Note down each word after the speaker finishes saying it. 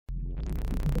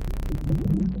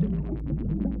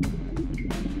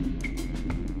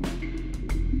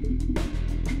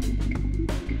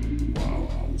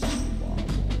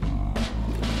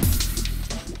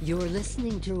You're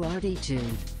listening to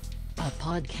ArTEEtude, a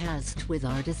podcast with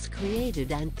artists created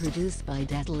and produced by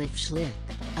Detlef Schlich,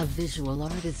 a visual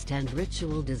artist and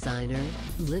ritual designer,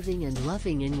 living and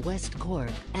loving in West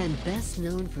Cork, and best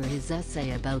known for his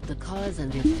essay about the cause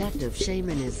and effect of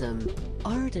shamanism,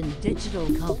 art and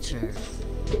digital culture.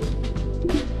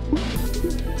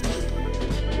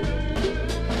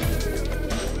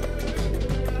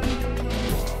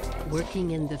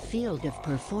 Working in the field of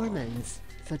performance,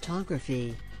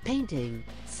 photography, painting,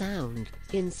 sound,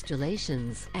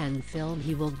 installations, and film,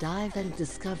 he will dive and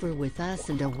discover with us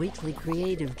and a weekly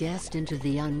creative guest into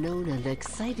the unknown and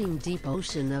exciting deep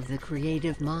ocean of the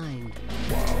creative mind.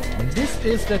 This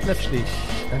is Detlef Schlich,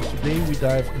 and today we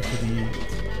dive into the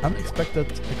unexpected,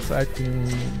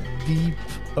 exciting, deep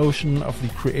ocean of the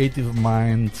creative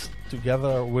mind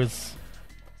together with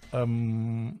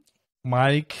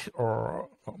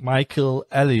Michael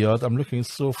Elliott. I'm looking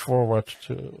so forward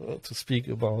to speak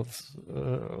about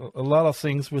a lot of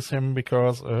things with him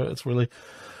because it's really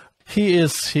he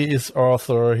is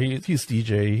author, he's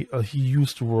DJ. He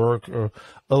used to work a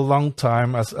long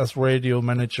time as radio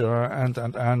manager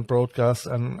and broadcast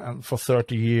and for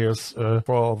 30 years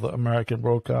for the American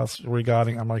broadcast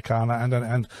regarding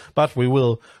Americana but we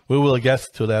will get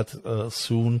to that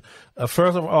soon.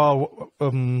 First of all,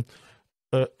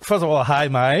 hi,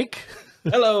 Mike.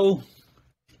 Hello.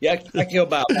 Yeah, I can go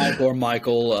about Mike or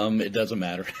Michael. It doesn't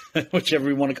matter, whichever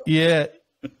you want to call.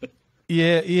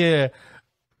 Yeah.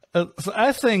 So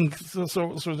I think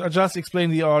so. I just explain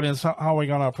to the audience how we're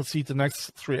gonna proceed the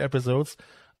next 3 episodes.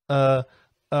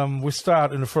 We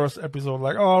start in the first episode,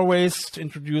 like always,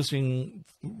 introducing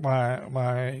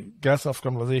my guest of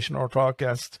conversation or talk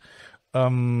guest,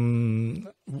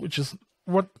 which is.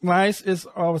 What nice is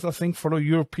always, I think, for the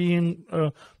European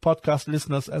podcast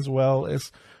listeners as well,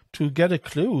 is to get a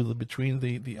clue between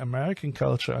the American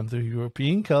culture and the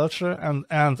European culture,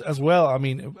 and as well, I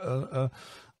mean,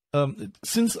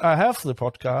 since I have the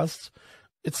podcast,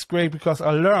 it's great because I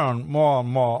learn more and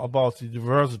more about the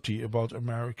diversity about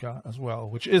America as well,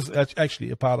 which is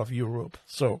actually a part of Europe.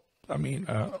 So, I mean,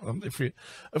 if we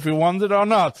want it or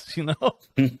not, you know.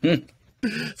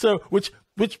 So, which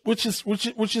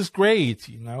is great,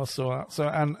 you know. So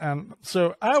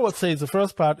I would say the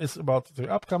first part is about the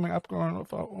upcoming of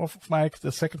Mike.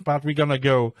 The second part we're gonna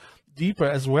go deeper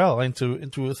as well into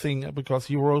a thing because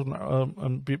he wrote a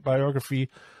biography.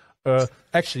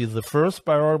 Actually, the first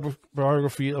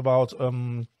biography about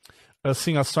a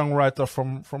singer-songwriter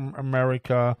from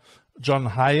America, John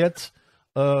Hiatt,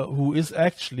 who is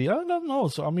actually, I don't know.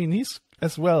 So I mean, he's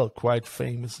as well quite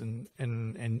famous in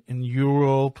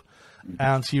Europe.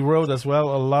 And he wrote as well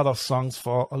a lot of songs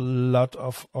for a lot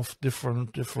of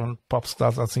different pop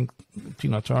stars. I think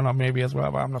Tina Turner maybe as well,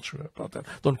 but I'm not sure about that.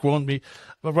 Don't quote me.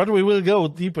 But we will go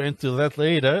deeper into that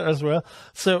later as well.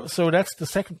 So that's the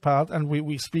second part, and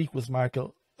we speak with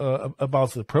Michael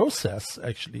about the process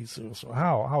actually. So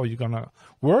how are you gonna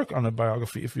work on a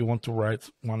biography if you want to write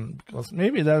one? Because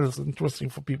maybe that is interesting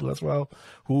for people as well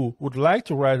who would like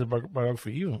to write a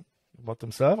biography even about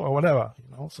themselves or whatever, you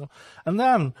know. So, and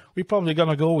then we're probably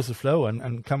gonna go with the flow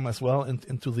and come as well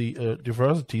into the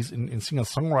diversities in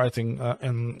singer-songwriting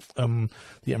in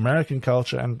the American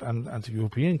culture and the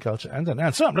European culture and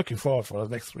so I'm looking forward for the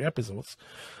next 3 episodes.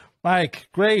 Mike,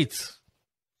 great.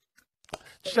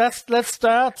 Just let's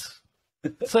start.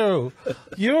 So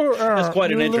you're that's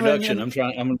quite an introduction. I'm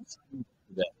gonna do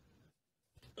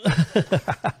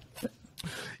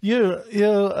that.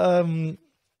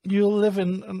 You live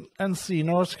in NC,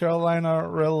 North Carolina,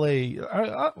 Raleigh.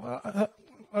 Are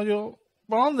you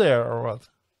born there or what?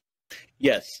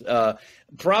 Yes,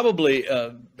 probably.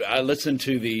 I listened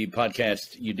to the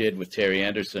podcast you did with Terry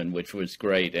Anderson, which was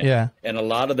great. And a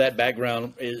lot of that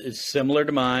background is similar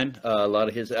to mine. A lot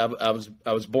of his. I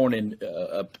was born in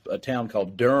a town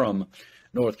called Durham,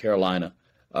 North Carolina,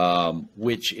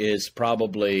 which is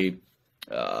probably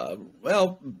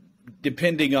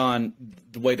depending on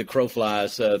the way the crow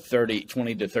flies,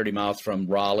 20 to 30 miles from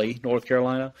Raleigh, North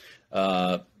Carolina,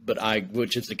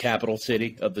 which is the capital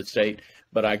city of the state.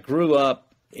 But I grew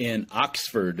up in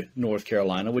Oxford, North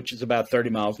Carolina, which is about 30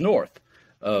 miles north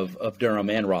of Durham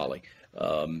and Raleigh.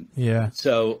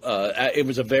 So it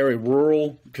was a very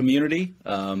rural community.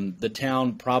 The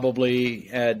town probably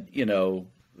had,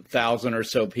 1,000 or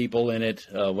so people in it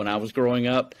when I was growing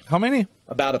up. How many?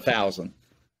 About 1,000.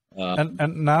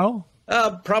 And now?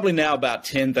 Probably now about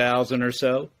 10,000 or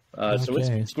so. Okay. So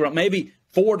it's grown, maybe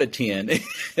 4 to 10.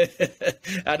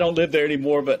 I don't live there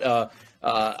anymore, but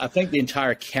I think the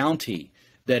entire county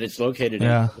that it's located in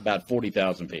is about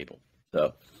 40,000 people.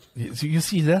 So You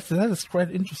see, that is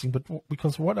quite interesting. But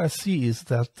because what I see is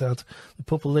that the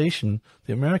population,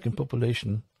 the American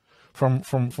population, from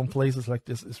places like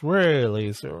this is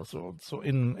really so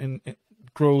in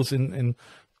grows in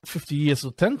 50 years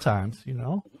or 10 times, you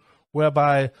know.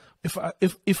 Whereby if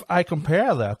I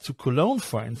compare that to Cologne,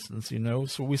 for instance, you know,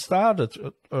 so we started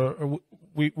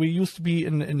we used to be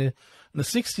in the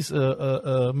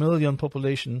 60s million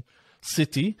population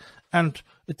city, and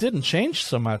it didn't change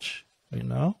so much, you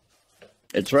know.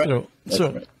 That's right.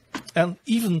 Right. And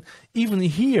even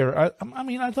here, I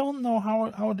mean, I don't know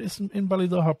how it is in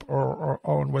Ballydohop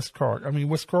or in West Cork. I mean,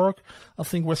 West Cork, I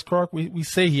think West Cork, we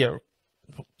say here,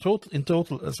 in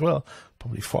total as well,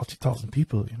 probably 40,000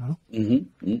 people, you know.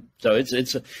 Mm-hmm. Mm-hmm. So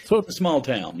it's a small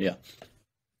town, yeah.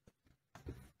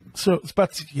 So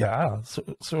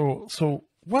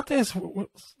what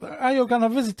are you gonna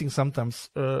visiting sometimes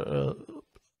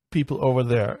people over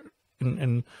there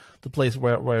in the place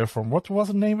where you're from? What was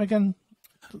the name again?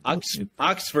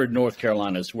 Oxford, North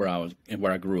Carolina is where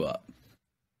I grew up.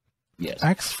 Yes.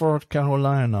 Oxford,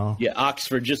 Carolina. Yeah,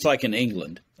 Oxford, just like in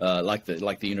England, like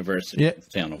the university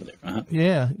town over there. Uh-huh.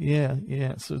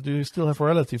 Yeah. So do you still have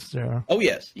relatives there? Oh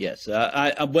yes.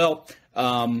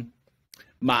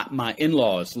 My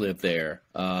in-laws live there.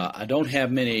 I don't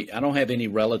have any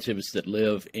relatives that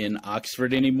live in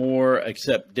Oxford anymore,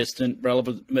 except distant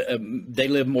relatives. They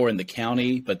live more in the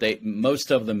county, but most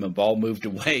of them have all moved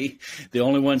away. The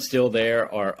only ones still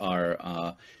there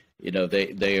are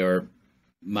they are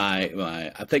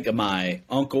I think of my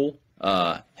uncle,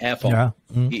 half uncle. Yeah.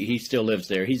 Mm-hmm. He still lives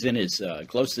there. He's in his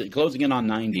closing in on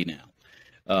 90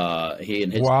 now. He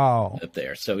and his live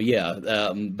there. So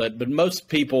yeah, but most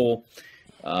people.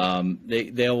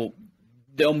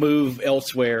 They'll move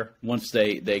elsewhere once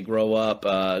they grow up.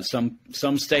 Some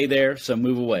stay there, some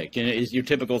move away. It's your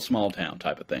typical small town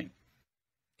type of thing.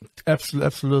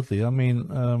 Absolutely. I mean,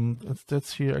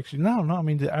 that's here actually. No. I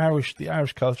mean, the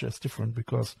Irish culture is different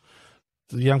because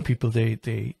the young people they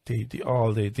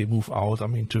move out. I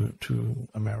mean, to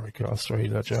America,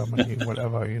 Australia, Germany,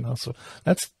 whatever, you know. So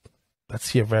that's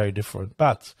here very different.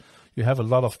 But you have a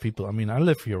lot of people. I mean, I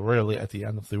live here really at the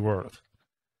end of the world.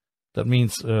 That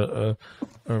means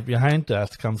behind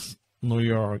that comes New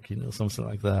York, you know, something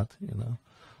like that, you know.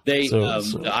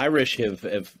 The Irish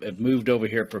have moved over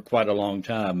here for quite a long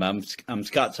time. I'm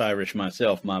Scots-Irish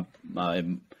myself. My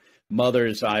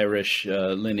mother's Irish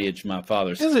lineage. My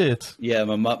father's. Is it? Yeah,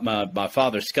 my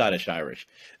father's Scottish-Irish.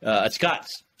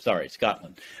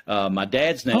 Scotland. My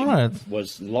dad's name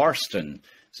was Larston.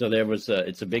 So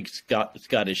it's a big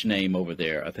Scottish name over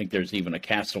there. I think there's even a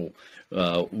castle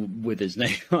with his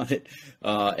name on it.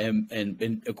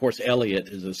 And of course, Elliott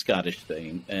is a Scottish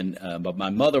thing. But my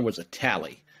mother was a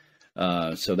Tally.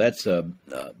 So that's a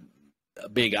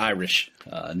big Irish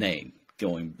name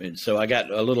going. And so I got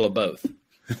a little of both.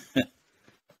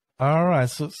 All right.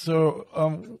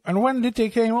 So, and when did they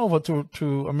came over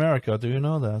to America? Do you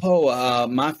know that? Oh,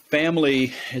 my family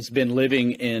has been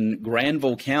living in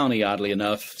Granville County, oddly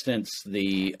enough, since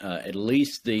at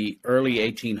least the early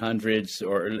 1800s,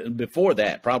 or before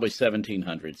that, probably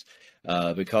 1700s,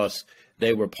 because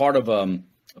they were part of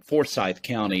Forsyth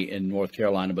County in North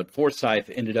Carolina, but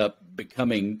Forsyth ended up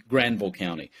becoming Granville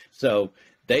County. So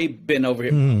they've been over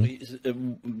here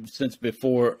since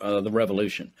before the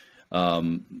Revolution.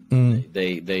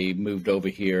 They moved over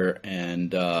here and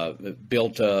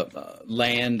built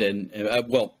land and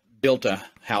built a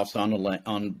house on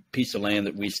a piece of land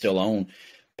that we still own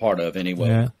part of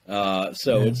anyway. Yeah.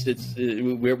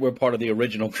 We're part of the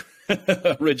original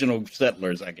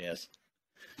settlers, I guess.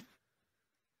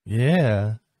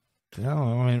 Yeah. Yeah,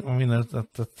 I mean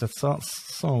that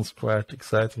sounds quite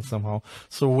exciting somehow.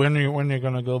 So when you're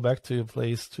gonna go back to your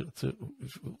place to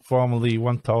formerly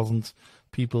 1,000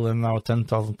 people and now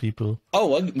 10,000 people? Oh,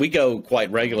 well, we go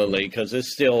quite regularly because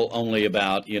it's still only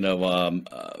about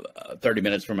 30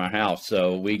 minutes from our house.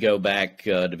 So we go back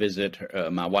to visit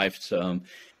my wife's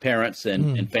parents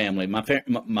and family.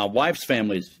 My wife's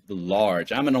family is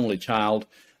large. I'm an only child.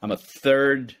 I'm a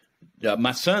third.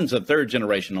 My son's a third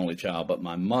generation only child, but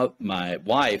my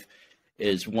wife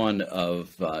is one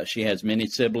of. She has many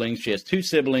siblings. She has 2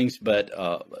 siblings, but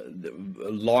a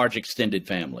large extended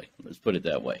family. Let's put it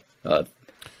that way.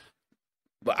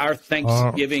 Our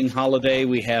Thanksgiving holiday,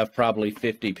 we have probably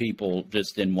 50 people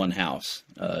just in one house,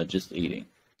 just eating.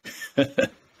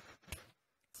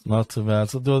 Not too bad.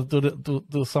 So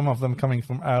do some of them coming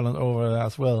from Ireland over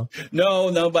as well? No,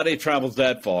 nobody travels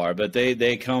that far, but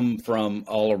they come from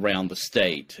all around the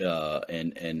state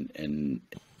and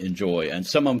enjoy. And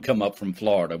some of them come up from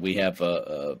Florida. We have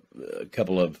a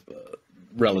couple of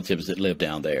relatives that live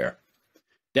down there.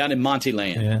 down in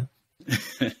Montyland. Yeah.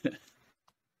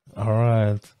 All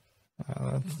right.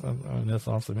 That's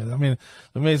awesome. I mean,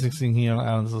 the amazing thing here on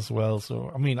Ireland as well.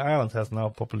 So, I mean, Ireland has now a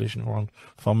population around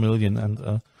 4 million,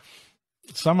 and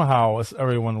somehow is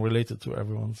everyone related to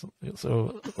everyone.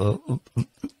 So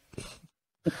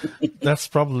that's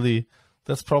probably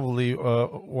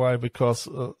why, because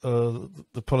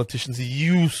the politicians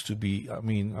used to be. I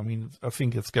mean, I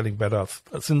think it's getting better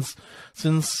since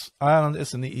Ireland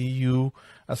is in the EU.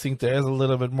 I think there is a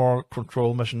little bit more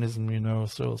control mechanism,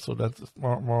 so that's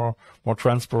more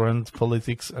transparent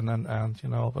politics, and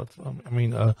but I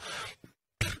mean,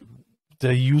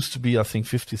 there used to be, I think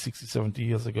 50, 60, 70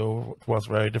 years ago, it was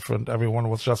very different. Everyone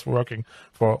was just working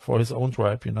for his own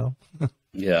tribe,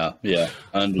 Yeah,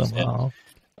 I understand.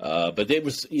 But it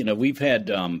was, we've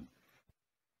had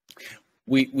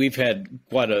we've had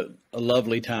quite a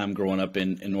lovely time growing up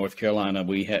in North Carolina.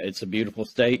 It's a beautiful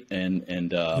state,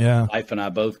 and wife and I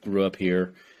both grew up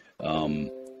here, and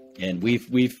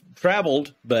we've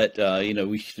traveled, but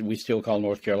we still call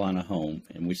North Carolina home,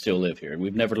 and we still live here.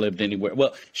 We've never lived anywhere.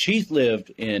 Well, she's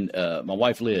lived in my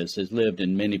wife Liz has lived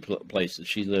in many places.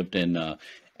 She's lived in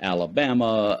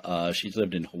Alabama. She's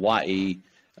lived in Hawaii,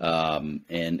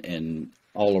 and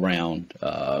all around.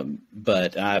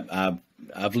 But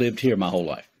I've lived here my whole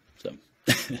life. So,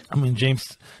 I mean,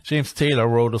 James Taylor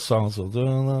wrote a song, so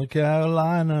North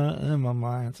Carolina in my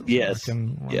mind. So yes, I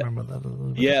can remember that a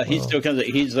little bit. Yeah, he still comes.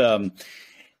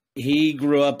 He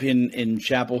grew up in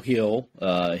Chapel Hill.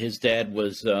 His dad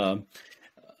was a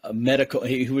medical.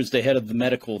 He was the head of the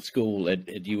medical school at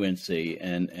UNC,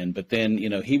 but then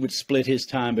he would split his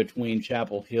time between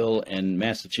Chapel Hill and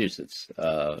Massachusetts.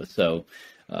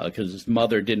 Because his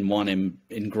mother didn't want him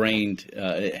ingrained,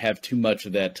 have too much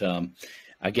of that,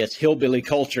 I guess, hillbilly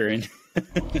culture.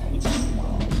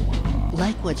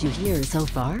 Like what you hear so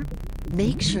far?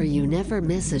 Make sure you never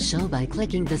miss a show by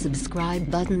clicking the subscribe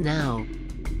button now.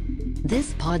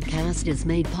 This podcast is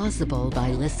made possible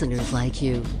by listeners like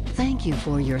you. Thank you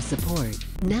for your support.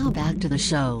 Now back to the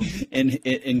show. And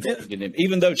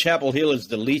even though Chapel Hill is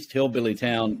the least hillbilly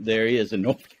town there is in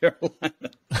North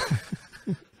Carolina.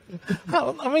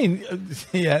 I mean,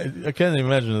 yeah, I can't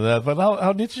imagine that. But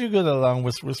how did you get along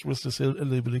with this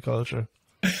hillbilly culture?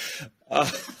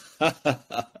 Well,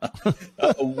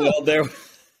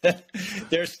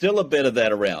 there's still a bit of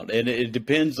that around, and it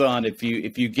depends on if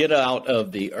you get out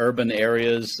of the urban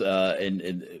areas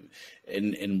in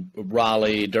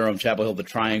Raleigh, Durham, Chapel Hill, the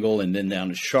Triangle, and then down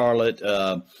to Charlotte.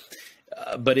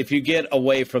 But if you get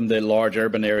away from the large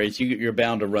urban areas, you're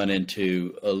bound to run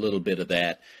into a little bit of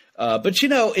that. But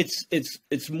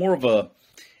it's more of a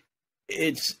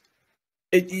it's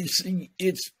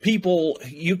people.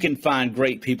 You can find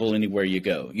great people anywhere you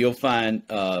go. You'll find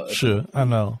sure, I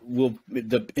know.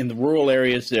 In the rural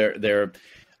areas,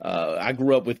 I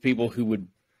grew up with people who would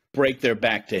break their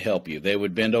back to help you. They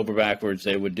would bend over backwards.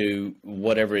 They would do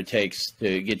whatever it takes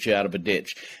to get you out of a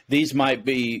ditch. These might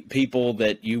be people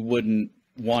that you wouldn't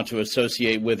want to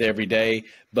associate with every day,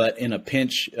 but in a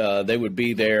pinch, they would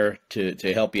be there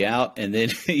to help you out, and then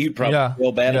you'd probably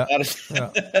feel bad about it.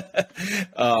 Yeah.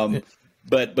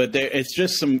 But it's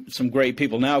just some great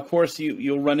people. Now, of course,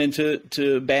 you'll run into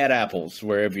bad apples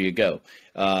wherever you go,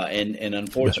 and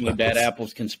unfortunately, bad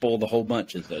apples can spoil the whole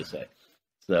bunch, as they say.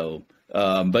 So,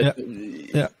 I've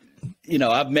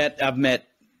met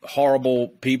horrible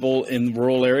people in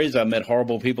rural areas. I've met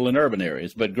horrible people in urban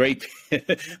areas, but great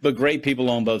people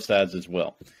on both sides as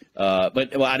well. I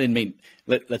didn't mean.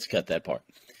 Let's cut that part.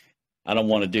 I don't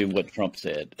want to do what Trump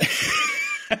said.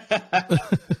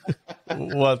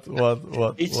 What?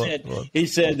 He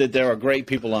said that there are great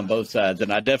people on both sides,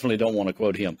 and I definitely don't want to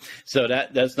quote him. So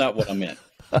that's not what I meant.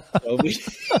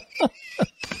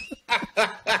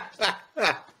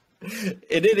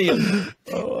 In idiom,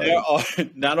 there are.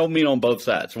 I don't mean on both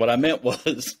sides. What I meant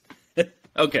was,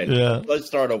 okay. Yeah. Let's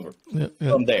start over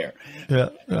from there. Yeah.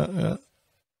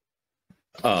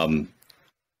 When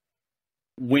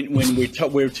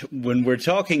we're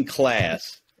talking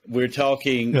class, we're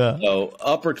talking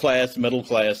upper class, middle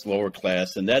class, lower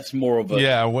class, and that's more of a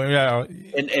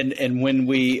And when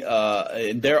we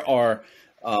there are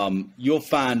you'll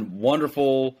find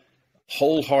wonderful,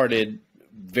 wholehearted,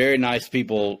 very nice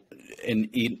people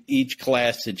in each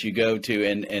class that you go to,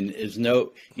 and is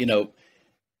no,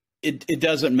 it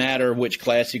doesn't matter which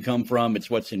class you come from. It's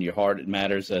what's in your heart that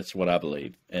matters. That's what I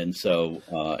believe. And so,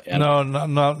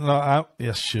 no.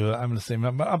 Yes, sure. I'm the same.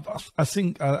 I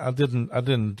think I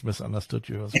didn't misunderstood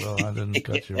you as well. I didn't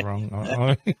get you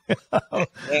wrong.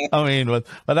 I mean, but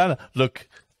look.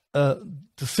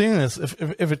 The thing is,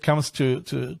 if it comes to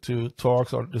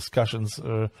talks or discussions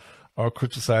or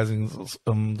criticizing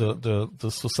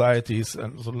the societies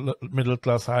and the middle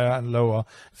class, higher and lower.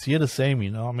 It's here the same,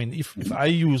 you know. I mean, if I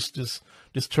use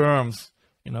these terms,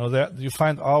 you know, that you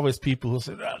find always people who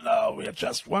say, oh, no, we are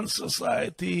just one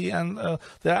society, and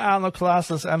there are no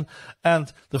classes. And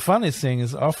the funny thing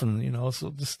is often, you know, so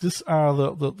this are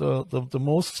the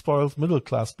most spoiled middle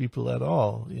class people at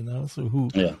all, you know, so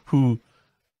who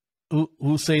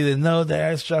say that no,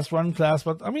 there is just one class.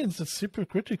 But I mean, it's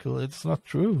hypocritical. It's not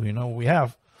true. You know, we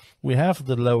have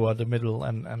the lower, the middle,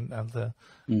 and the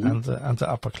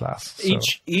upper class. So,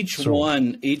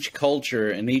 each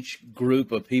culture and each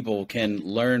group of people can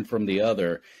learn from the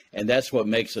other, and that's what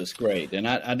makes us great. And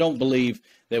I don't believe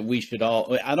that we should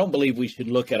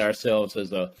look at ourselves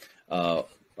as a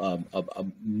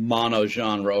mono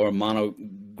genre or a mono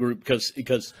group,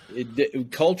 because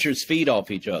cultures feed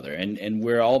off each other, and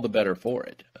we're all the better for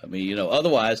it. I mean, you know,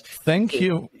 otherwise, thank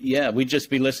you. Yeah, we'd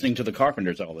just be listening to the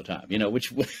Carpenters all the time, you know,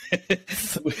 which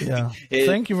yeah.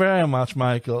 Thank you very much,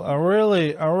 Michael. I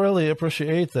really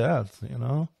appreciate that, you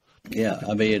know. Yeah,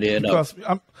 I mean, because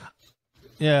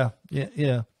yeah.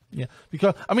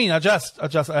 Because I mean, I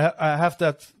have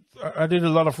that. I did a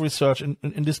lot of research in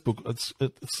this book. It's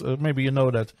maybe you know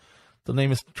that the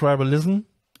name is Tribalism.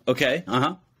 Okay.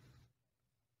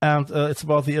 And it's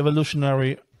about the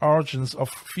evolutionary origins of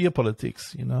fear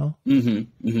politics. You know.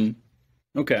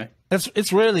 Okay.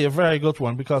 It's really a very good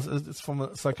one because it's from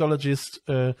a psychologist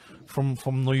from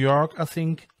New York, I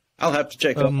think. I'll have to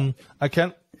check it out. I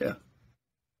can. Yeah.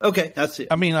 Okay, that's it.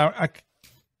 I mean,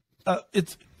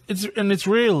 it's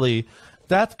really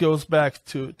that goes back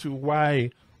to why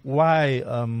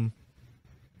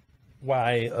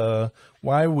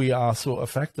we are so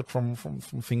affected from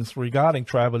things regarding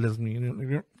tribalism, you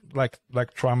know, like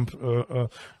Trump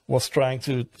was trying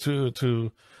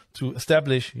to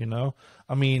establish, you know.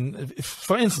 I mean, if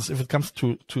for instance, if it comes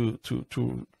to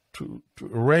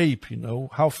rape, you know,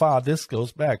 how far this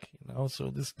goes back, you know.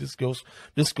 So this goes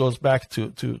back to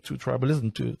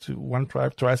tribalism. To one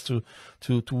tribe tries to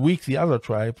weak the other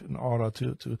tribe in order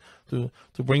to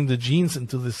bring the genes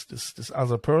into this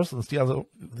other persons, the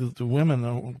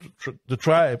women, the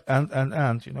tribe,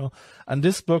 and you know. And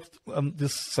this book,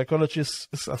 this psychologist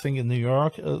is, I think, in New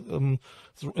York,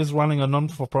 is running a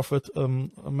non-for-profit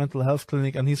mental health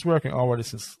clinic, and he's working already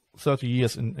since 30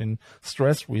 years in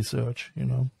stress research, you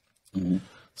know.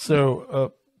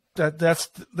 So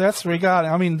that's regarding.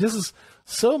 I mean, this is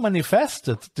so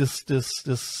manifested. This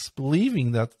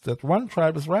believing that one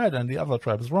tribe is right and the other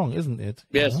tribe is wrong, isn't it?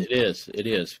 Yes, it is. It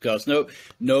is, because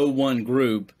no one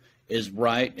group is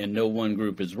right and no one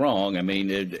group is wrong. I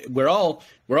mean, we're all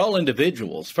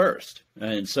individuals first,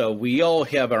 and so we all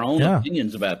have our own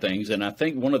opinions about things. And I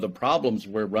think one of the problems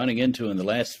we're running into in the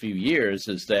last few years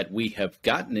is that we have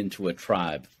gotten into a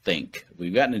tribe think.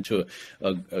 We've gotten into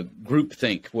a group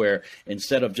think where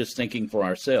instead of just thinking for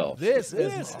ourselves. This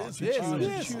is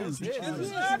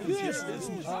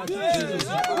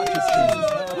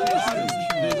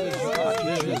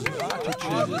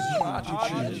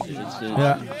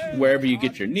wherever you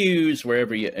get your news,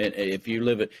 wherever if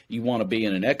you you want to be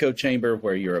in an echo chamber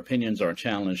where your opinions are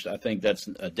challenged. I think that's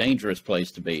a dangerous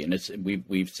place to be, and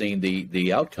we've seen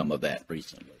the outcome of that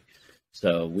recently.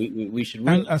 So we should.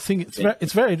 Really, and I think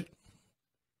it's very.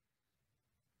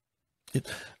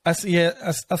 I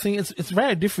think it's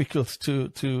very difficult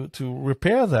to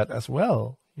repair that as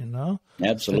well. You know,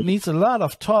 absolutely. It needs a lot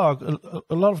of talk, a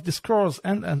lot of discourse,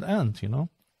 and you know.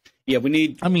 Yeah, we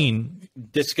need. I mean,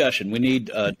 discussion. We need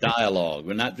a dialogue.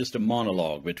 We're not just a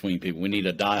monologue between people. We need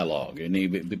a dialogue.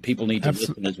 People need to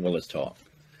listen as well as talk.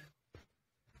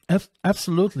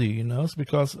 Absolutely, you know, it's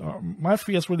because my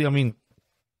fear is really, I mean,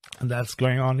 and that's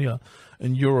going on here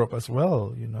in Europe as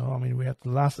well. You know, I mean, we had the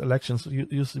last elections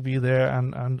used to be there,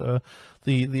 and the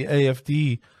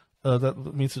AfD.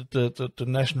 That means the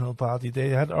National Party. They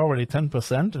had already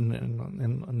 10%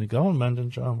 in the government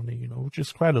in Germany. You know, which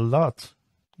is quite a lot.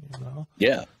 You know?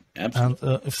 Yeah, absolutely.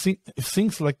 And if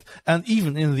things like, and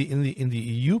even in the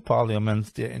EU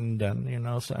Parliament they're in, then, you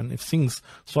know, so, and if things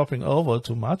swapping over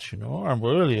too much, you know, I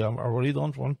really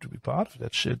don't want to be part of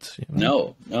that shit. You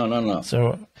know? No.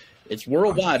 So it's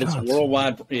worldwide. It's a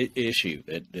worldwide issue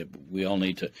that we all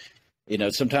need to. You know,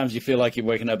 sometimes you feel like you're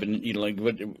waking up and, you know, like,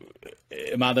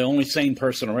 am I the only sane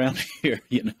person around here?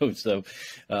 You know, so,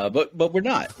 but we're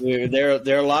not. There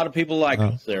are a lot of people like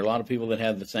us. There are a lot of people that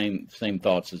have the same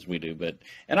thoughts as we do.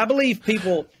 And I believe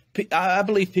people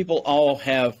all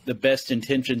have the best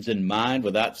intentions in mind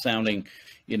without sounding,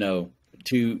 you know,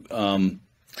 too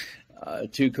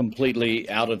completely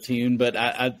out of tune. But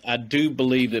I do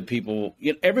believe that people,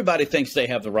 you know, everybody thinks they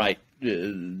have the right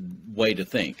way to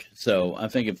think. So I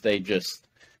think if they just,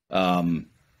 hang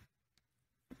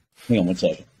on one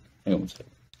second.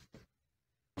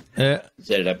 Yeah.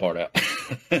 Say that part out.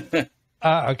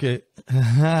 Okay.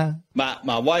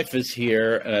 My wife is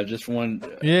here, and I just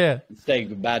wanted to say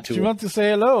goodbye to her. You want to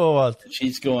say hello or what?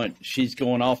 She's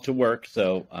going off to work,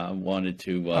 so I wanted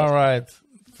to. All right.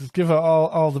 Just give her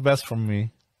all the best from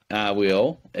me. I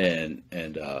will, and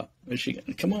is she?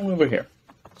 Come on over here.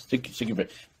 Stick your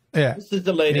breath. Yeah. This is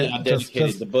the lady I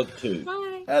dedicated the book to.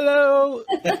 Hi. Hello.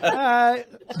 Hi.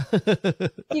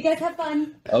 You guys have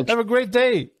fun. Okay. Have a great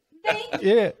day. Thanks.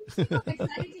 Yeah. I'm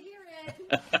excited to hear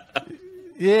it.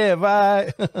 Yeah.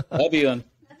 Bye. Love you.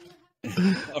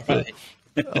 All right.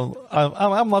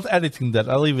 I'm not editing that.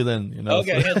 I'll leave it in. You know.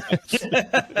 Okay. So.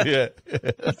 Yeah.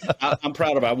 I'm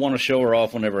proud of her. I want to show her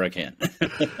off whenever I can.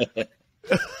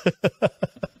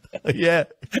 Yeah.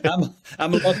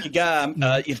 I'm a lucky guy.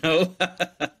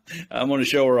 I want to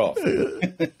show her off.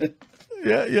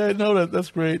 Yeah, I know that.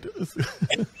 That's great.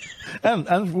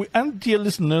 and dear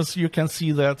listeners, you can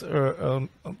see that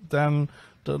then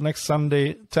the next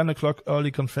Sunday, 10 o'clock,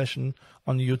 early confession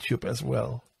on YouTube as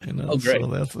well. You know, oh, great. So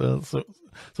that's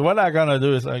so what I'm gonna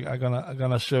do is I'm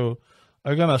gonna show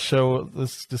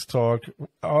this talk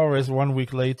always 1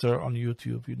 week later on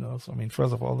YouTube. You know, so I mean,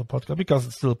 first of all, the podcast, because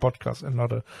it's still a podcast and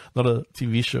not a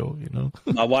TV show. You know,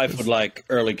 my wife would like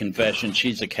early confession.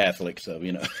 She's a Catholic, so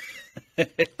you know.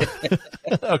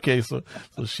 Okay, so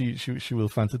she will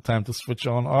find the time to switch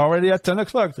on already at 10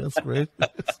 o'clock. That's great.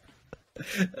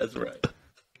 That's right.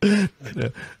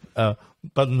 Yeah.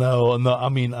 But no. I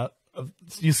mean,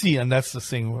 you see, and that's the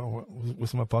thing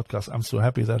with my podcast. I'm so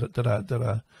happy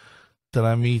that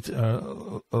I meet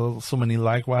so many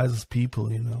likewise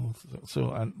people. You know,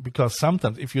 so and because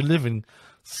sometimes if you live in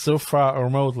so far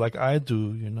remote like I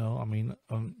do, you know, I mean,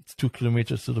 it's 2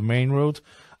 kilometers to the main road.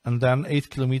 And then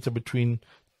 8 kilometers between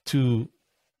 2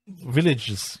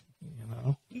 villages, you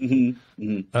know,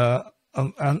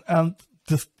 and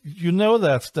this, you know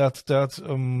that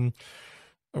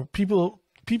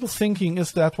people thinking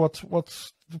is that what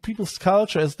the people's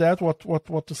culture is that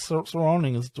what the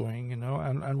surrounding is doing, you know,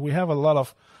 and we have a lot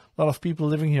of people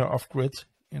living here off grid,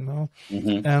 you know,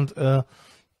 and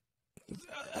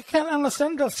I can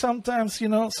understand that sometimes, you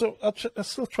know. So I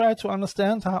still try to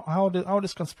understand how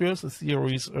these conspiracy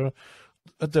theories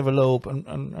develop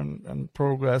and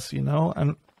progress, you know.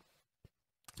 And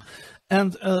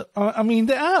I mean,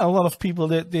 there are a lot of people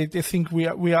that they think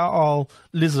we are all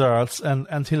lizards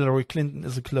and Hillary Clinton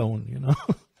is a clone, you know.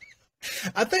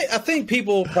 I think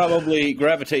people probably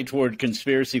gravitate toward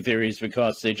conspiracy theories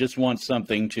because they just want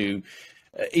something to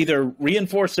either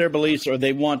reinforce their beliefs, or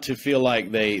they want to feel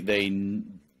like they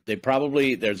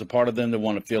probably, there's a part of them that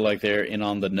want to feel like they're in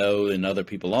on the know and other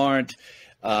people aren't.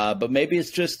 But maybe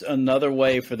it's just another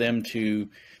way for them to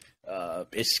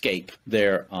escape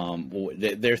their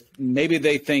maybe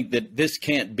they think that this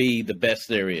can't be the best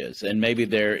there is, and maybe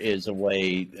there is a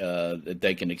way that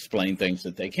they can explain things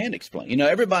that they can't explain. You know,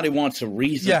 everybody wants a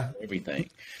reason for everything,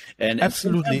 and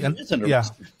absolutely, and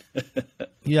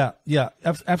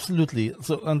absolutely.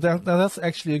 So, and that's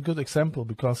actually a good example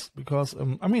because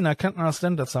I mean, I can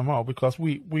understand that somehow, because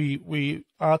we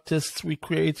artists, we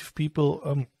creative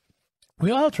people,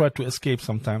 we all try to escape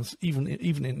sometimes, even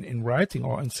in writing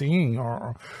or in singing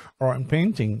or in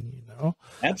painting, you know.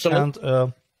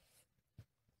 Absolutely.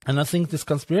 And I think this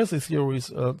conspiracy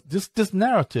theories, this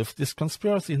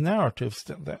conspiracy narratives,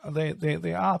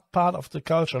 they are part of the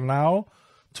culture now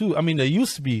too. I mean, they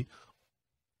used to be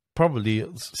probably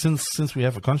since we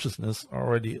have a consciousness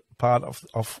already part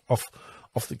of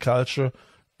the culture,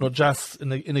 not just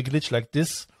in a glitch like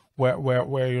this,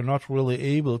 where you're not really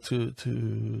able to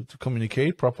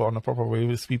communicate on a proper way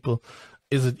with people.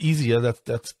 Is it easier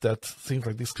that things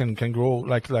like this can grow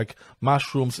like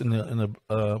mushrooms in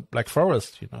a black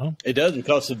forest? You know, it does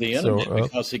because of the internet,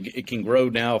 because it can grow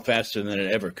now faster than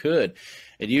it ever could.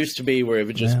 It used to be where it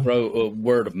would just grow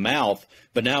word of mouth,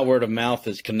 but now word of mouth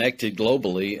is connected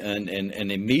globally and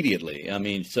immediately. I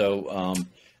mean, so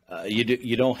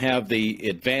you don't have the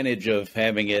advantage of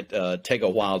having it take a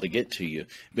while to get to you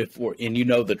before, and you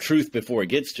know the truth before it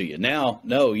gets to you. Now,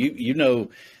 no, you know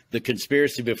the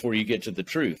conspiracy before you get to the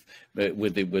truth, but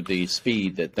with the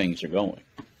speed that things are going.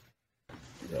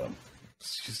 So.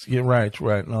 Yeah, right.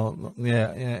 No,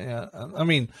 yeah. I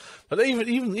mean, but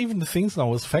even the things now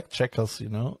with fact checkers, you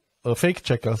know, fake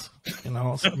checkers, you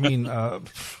know. So, I mean,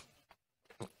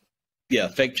 yeah,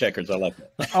 fake checkers. I like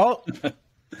that.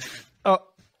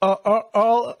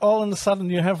 All in a sudden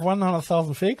you have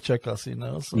 100,000 fake checkers, you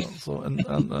know. So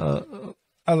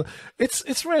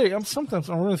it's really. Sometimes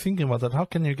I'm really thinking about that. How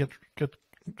can you get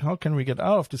can we get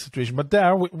out of this situation? But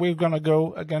there we're gonna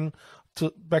go again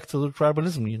back to the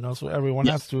tribalism, you know. So everyone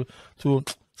has to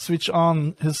switch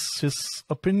on his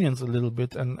opinions a little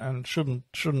bit and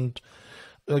shouldn't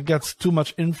get too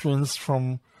much influence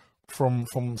from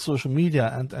social media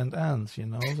and you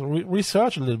know. So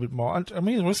research a little bit more. And I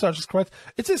mean, research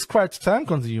is quite time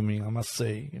consuming, I must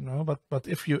say, you know. But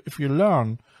if you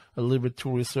learn a little bit to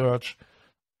research,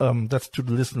 that's to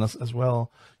the listeners as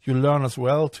well. You learn as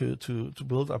well to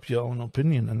build up your own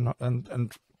opinion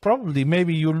and probably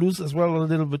maybe you lose as well a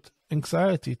little bit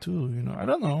anxiety too. You know, I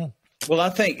don't know. Well,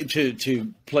 I think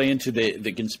to play into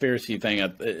the conspiracy thing,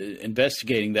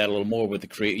 investigating that a little more with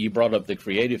you brought up the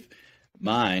creative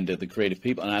mind of the creative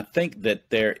people, and I think that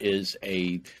there's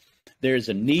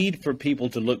a need for people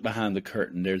to look behind the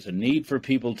curtain. There's a need for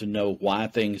people to know why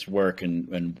things work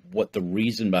and what the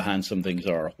reason behind some things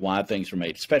are, why things are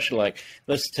made. Especially like,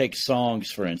 let's take songs,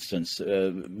 for instance.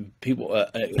 A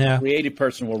creative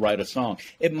person will write a song.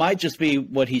 It might just be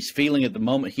what he's feeling at the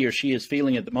moment, he or she is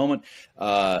feeling at the moment.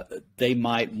 They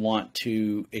might want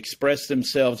to express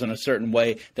themselves in a certain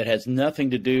way that has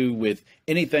nothing to do with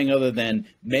anything other than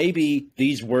maybe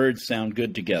these words sound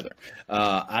good together.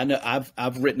 I know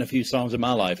I've written a few songs in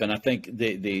my life, and I think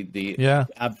I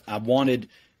wanted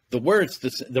the words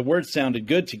sounded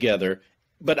good together,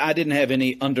 but I didn't have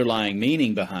any underlying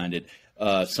meaning behind it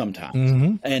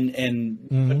sometimes.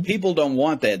 But people don't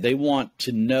want that. They want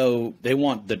to know. They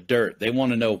want the dirt. They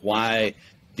want to know why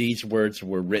these words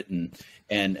were written.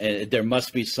 And there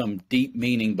must be some deep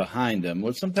meaning behind them.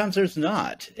 Well, sometimes there's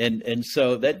not. And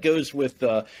so that goes with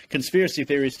conspiracy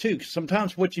theories, too. 'Cause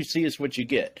sometimes what you see is what you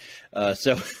get.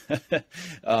 So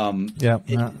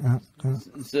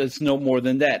it's no more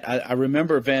than that. I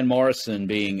remember Van Morrison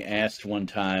being asked one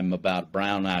time about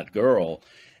Brown-Eyed Girl.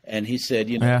 And he said,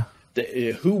 you know,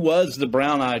 who was the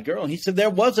brown-eyed girl? And he said, there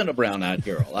wasn't a brown-eyed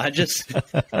girl.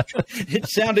 It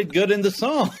sounded good in the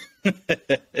song.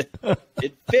 It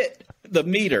fit the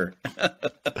meter.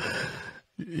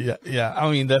 Yeah.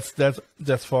 I mean, that's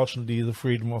fortunately the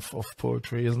freedom of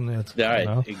poetry, isn't it? Right, you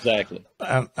know? Exactly.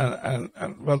 And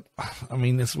well, I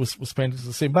mean, it's with painting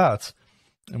the same. But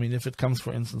I mean, if it comes,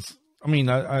 for instance, I mean,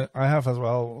 I have as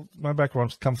well. My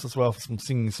background comes as well from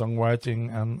singing, songwriting,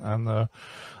 and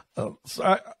so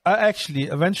I actually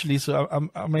eventually, so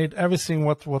I made everything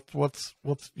what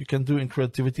you can do in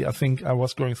creativity. I think I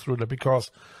was going through that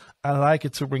because I like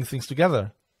it to bring things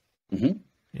together. You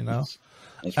know,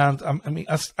 that's and I mean,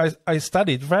 I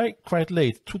studied quite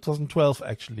late, 2012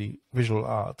 actually, visual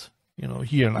art. You know,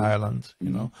 here in Ireland. You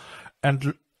know,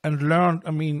 and learned.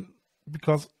 I mean,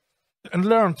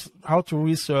 learned how to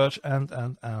research and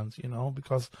you know,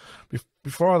 because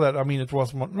before that, I mean, it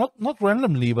was more, not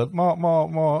randomly, but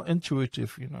more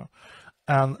intuitive, you know,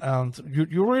 and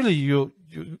you really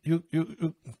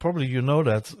probably, you know,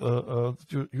 that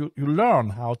you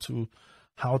learn how to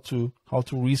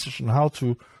research and how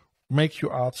to make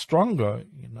your art stronger,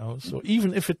 you know. So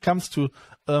even if it comes to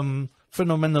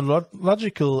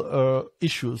phenomenological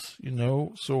issues, you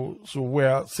know, so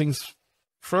where things,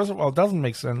 first of all, doesn't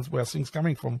make sense, where things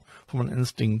coming from an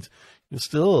instinct, you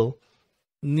still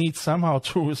need somehow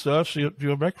to research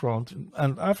your background.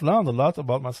 And I've learned a lot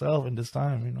about myself in this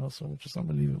time, you know, so which is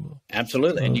unbelievable.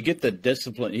 Absolutely. And you get the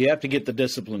discipline. You have to get the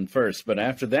discipline first. But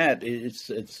after that, it's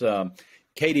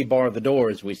Katie bar the door,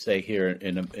 as we say here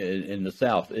in the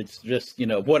South. It's just, you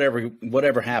know,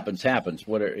 whatever happens,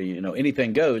 whatever, you know,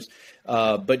 anything goes.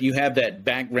 But you have that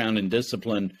background and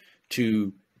discipline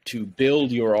to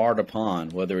build your art upon,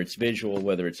 whether it's visual,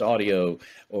 whether it's audio,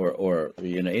 or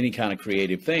you know, any kind of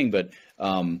creative thing. But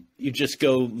you just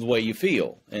go the way you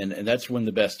feel, and that's when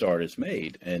the best art is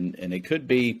made. And it could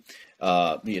be,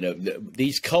 you know,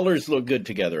 these colors look good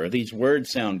together, or these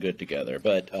words sound good together.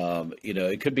 But you know,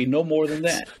 it could be no more than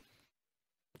that.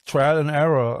 Trial and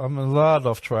error. A lot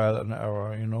of trial and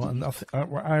error, you know. And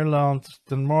I learned,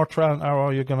 the more trial and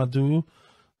error you're gonna do,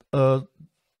 the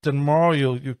more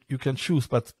you can choose,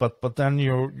 but then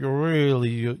you really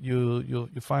you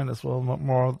find as well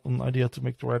more an idea to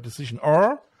make the right decision.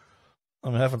 Or, I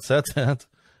mean, I haven't said that,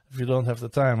 if you don't have the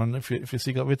time, and if you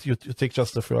seek out with you take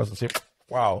just the first and say,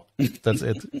 wow, that's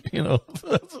it, you know.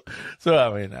 So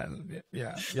I mean,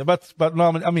 yeah. But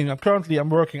no, I mean, I'm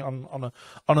working on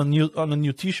a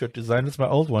new T-shirt design. It's my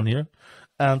old one here,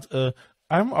 and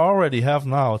I'm already have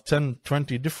now 10,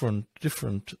 20 different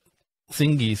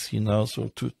thingies, you know, so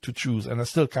to choose, and I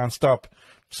still can't stop.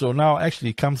 So now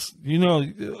actually comes, you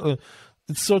know,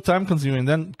 it's so time consuming.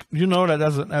 Then you know that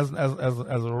as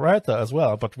a writer as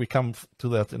well. But we come to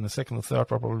that in the second or third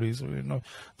probably. So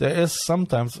there is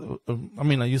sometimes. I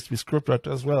mean, I used to be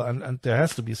scriptwriter as well, and there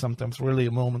has to be sometimes really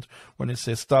a moment when you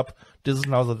say stop. This is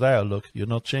now the dialogue. You're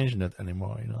not changing it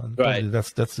anymore. And right.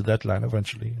 That's the deadline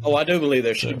eventually. Oh, I do believe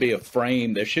there should be a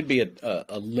frame. There should be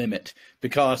a limit,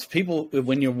 because people,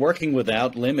 when you're working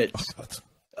without limits.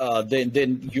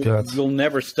 Then you'll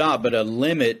never stop. But a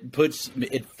limit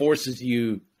forces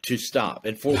you to stop.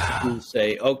 It forces you to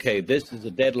say, okay, this is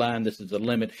a deadline, this is a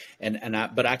limit,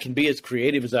 but I can be as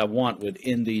creative as I want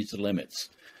within these limits.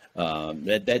 I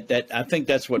think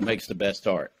that's what makes the best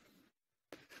art.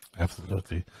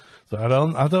 Absolutely. So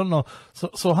I don't know.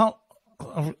 So how?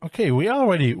 Okay, we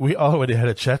already had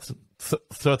a chat.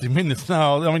 30 minutes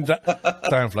now. I mean,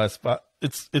 time flies, but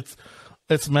it's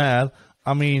mad.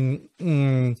 I mean,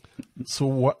 so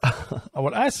what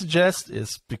I suggest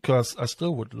is, because I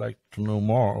still would like to know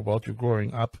more about you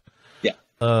growing up. Yeah.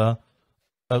 So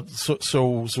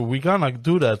we're gonna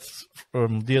do that,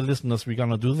 dear listeners. We're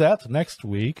gonna do that next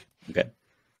week. Okay.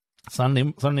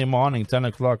 Sunday morning, 10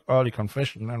 o'clock, early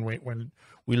confession, and when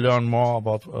we learn more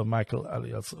about Michael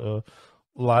Elliott's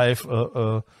life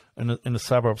in the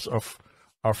suburbs of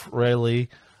Raleigh,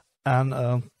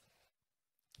 and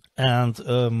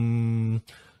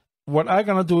what I'm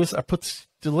gonna do is I put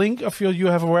the link of you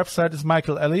have a website. It's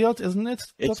Michael Elliott, isn't it?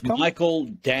 It's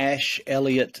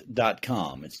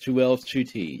Michael-Elliott.com. It's 2 L's, 2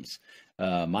 T's.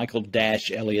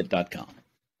 Michael-Elliott.com.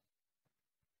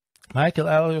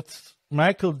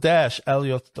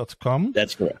 Michael-Elliott.com.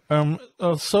 That's correct.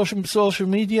 Social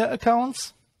media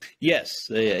accounts? Yes.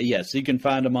 Yes. You can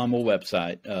find them on my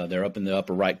website. They're up in the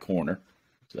upper right corner.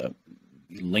 So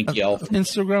link y'all.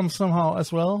 Instagram somehow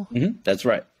as well? Mm-hmm. That's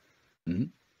right. Mm-hmm.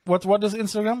 What is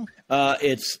Instagram?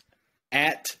 It's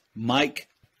at Mike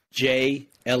J.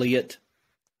 Elliott.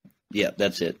 Yeah,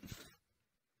 that's it.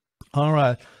 All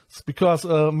right. It's because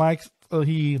Mike,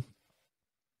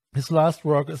 his last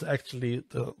work is actually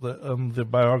the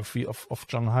biography of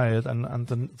John Hiatt, and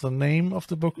the name of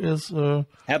the book is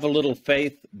Have a Little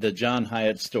Faith, the John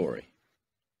Hiatt Story.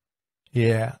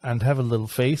 Yeah, and Have a Little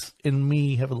Faith in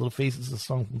Me. Have a Little Faith is a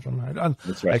song from John Hiatt.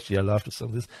 That's right. Actually, I love to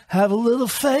sing this. Have a little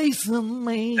faith in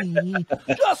me.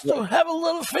 Just to have a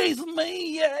little faith in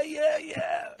me.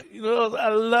 Yeah. I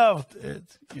loved it,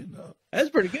 That's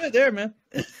pretty good there, man.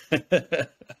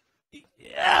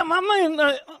 Yeah, my man,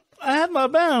 I had my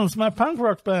bands, my punk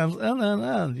rock bands,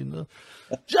 and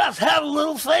just have a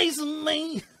little faith in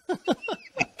me.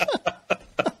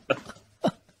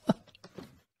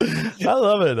 I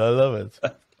love it.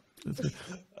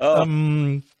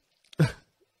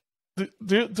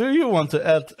 Do you want to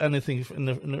add anything in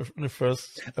the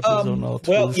first episode?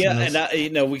 Well, yeah, and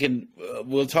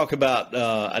we'll talk about.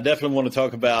 I definitely want to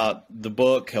talk about the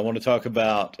book. I want to talk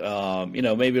about,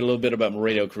 maybe a little bit about my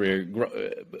radio career,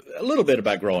 a little bit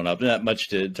about growing up. Not much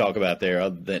to talk about there,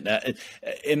 other than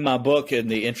in my book, in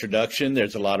the introduction,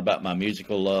 there's a lot about my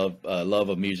musical love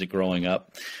of music growing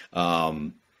up.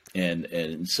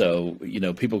 And so,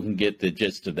 people can get the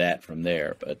gist of that from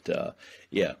there. But,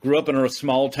 grew up in a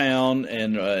small town,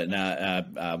 and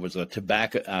I was a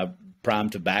prime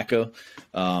tobacco,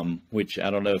 which I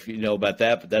don't know if you know about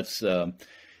that, but that's, that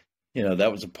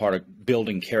was a part of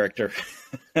building character.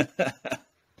 I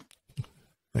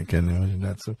can imagine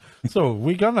that. So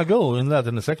we're going to go in that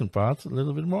in the second part, a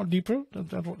little bit more deeper.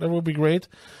 That will be great.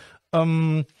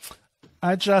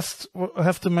 I just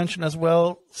have to mention as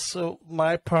well, so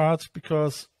my part,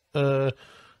 because my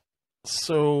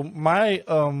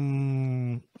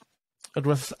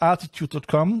address is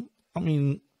ArTEEtude.com. I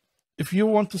mean, if you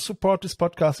want to support this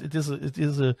podcast, it is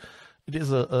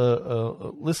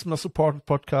a listener supported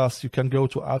podcast. You can go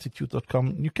to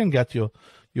ArTEEtude.com. You can get your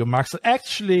marks.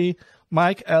 Actually,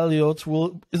 Mike Elliott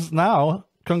is now.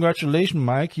 Congratulations,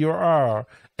 Mike! You are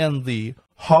in the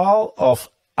Hall of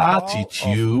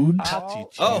ArTEEtude.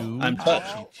 Oh, I'm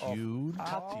touched.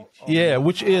 Yeah,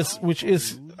 which is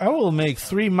I will make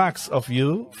 3 marks of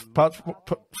you,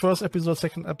 first episode,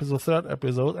 second episode, third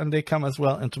episode, and they come as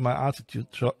well into my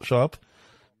ArTEEtude shop.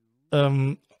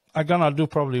 I'm gonna do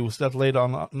probably with that later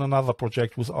on another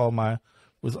project with all my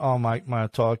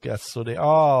talk guests. So they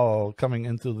all coming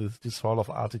into this Hall of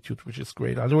ArTEEtude, which is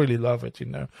great. I really love it,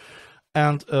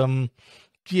 and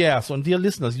so dear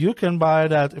listeners, you can buy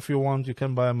that if you want. You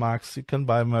can buy marks, you can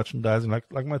buy merchandising,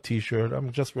 like my T-shirt.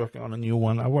 I'm just working on a new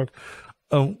one. I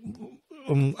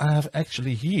have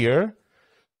actually here.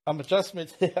 I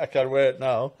can wear it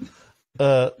now.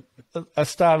 I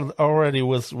started already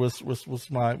with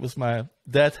my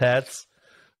dad hats.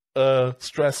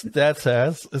 Stressed dad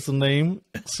hats is the name.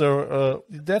 So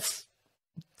that's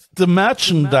the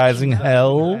merchandising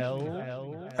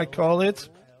hell, I call it.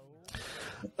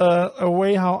 A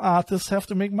way how artists have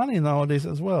to make money nowadays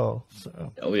as well.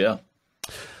 So. Oh, yeah.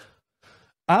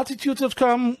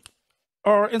 ArTEEtude.com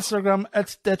or Instagram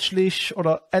at Schlich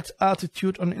or at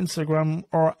ArTEEtude on Instagram,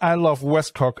 or I Love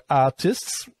West Cork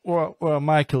Artists, where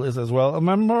Michael is as well a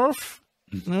member of.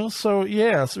 So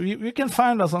you can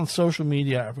find us on social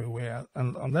media everywhere.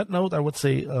 And on that note, I would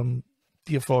say,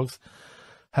 dear folks,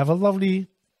 have a lovely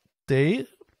day,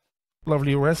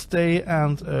 lovely rest day,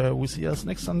 and we see us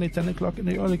next Sunday, 10 o'clock in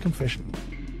the early confession.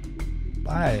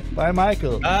 Bye. Bye,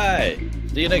 Michael. Bye.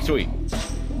 See you next week.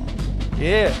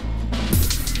 Yeah.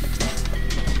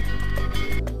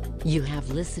 You have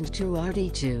listened to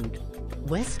ArTEEtude,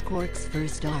 West Cork's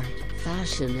first art,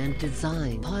 fashion and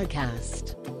design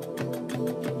podcast.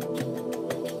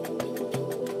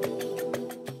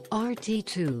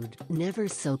 ArTEEtude, never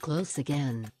so close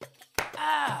again.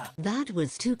 That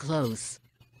was too close.